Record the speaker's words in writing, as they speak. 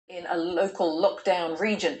in a local lockdown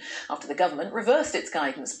region after the government reversed its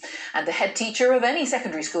guidance. And the head teacher of any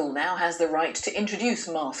secondary school now has the right to introduce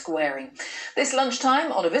mask wearing. This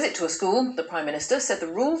lunchtime, on a visit to a school, the Prime Minister said the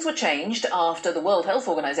rules were changed after the World Health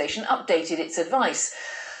Organization updated its advice,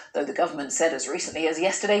 though the government said as recently as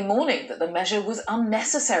yesterday morning that the measure was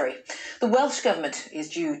unnecessary. The Welsh Government is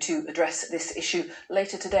due to address this issue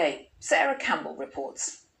later today. Sarah Campbell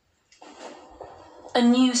reports. A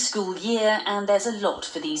new school year, and there's a lot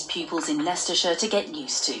for these pupils in Leicestershire to get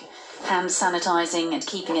used to. Hand sanitising and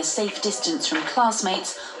keeping a safe distance from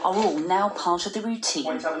classmates are all now part of the routine.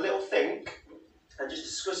 Want to have a little think and just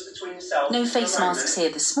discuss between yourselves. No face masks here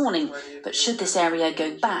this morning, but should this area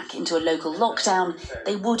go back into a local lockdown,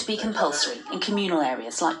 they would be compulsory in communal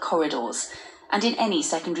areas like corridors. And in any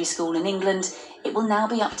secondary school in England, it will now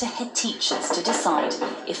be up to head teachers to decide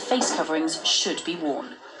if face coverings should be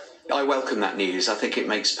worn. I welcome that news. I think it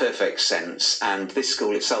makes perfect sense, and this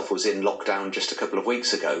school itself was in lockdown just a couple of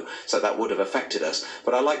weeks ago, so that would have affected us.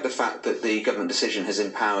 But I like the fact that the government decision has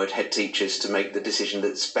empowered head teachers to make the decision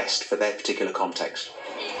that's best for their particular context.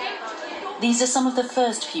 These are some of the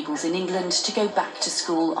first pupils in England to go back to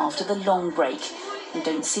school after the long break and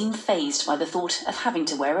don't seem fazed by the thought of having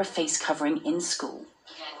to wear a face covering in school.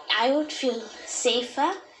 I would feel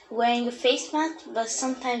safer wearing a face mask, but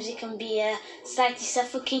sometimes it can be slightly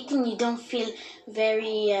suffocating. You don't feel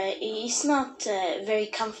it's not very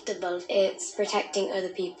comfortable. It's protecting other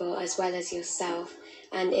people as well as yourself,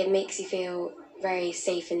 and it makes you feel very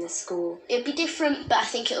safe in the school. It'll be different, but I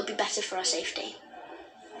think it'll be better for our safety.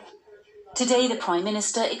 Today, the Prime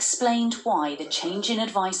Minister explained why the change in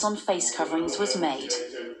advice on face coverings was made.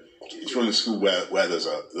 If you're in a school where there's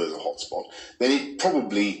a hotspot, then it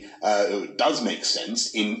probably does make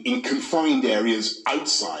sense in confined areas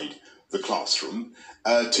outside the classroom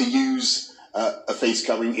to use a face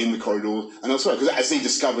covering in the corridor and elsewhere. Because as they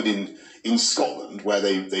discovered in Scotland, where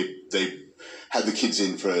they had the kids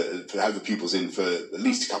in had the pupils in for at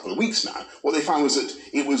least a couple of weeks now, what they found was that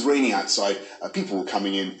it was raining outside, people were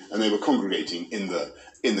coming in and they were congregating in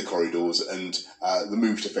the corridors, and the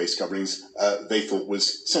move to face coverings they thought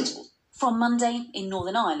was sensible. From Monday, in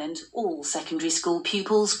Northern Ireland, all secondary school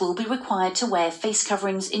pupils will be required to wear face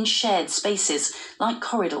coverings in shared spaces, like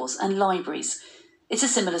corridors and libraries. It's a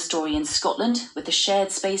similar story in Scotland, with the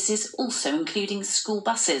shared spaces also including school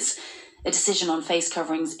buses. A decision on face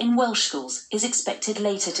coverings in Welsh schools is expected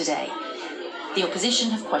later today. The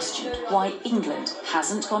opposition have questioned why England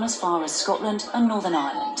hasn't gone as far as Scotland and Northern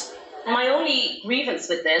Ireland. My only grievance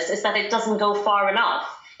with this is that it doesn't go far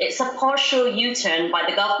enough. It's a partial U-turn by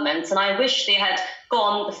the government, and I wish they had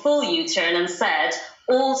gone the full U-turn and said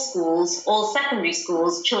all schools, all secondary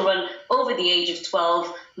schools, children over the age of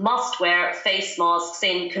 12 must wear face masks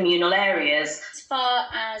in communal areas. As far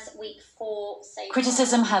as week 4...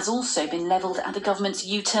 Criticism has also been levelled at the government's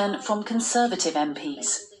U-turn from Conservative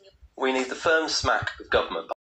MPs. We need the firm smack of government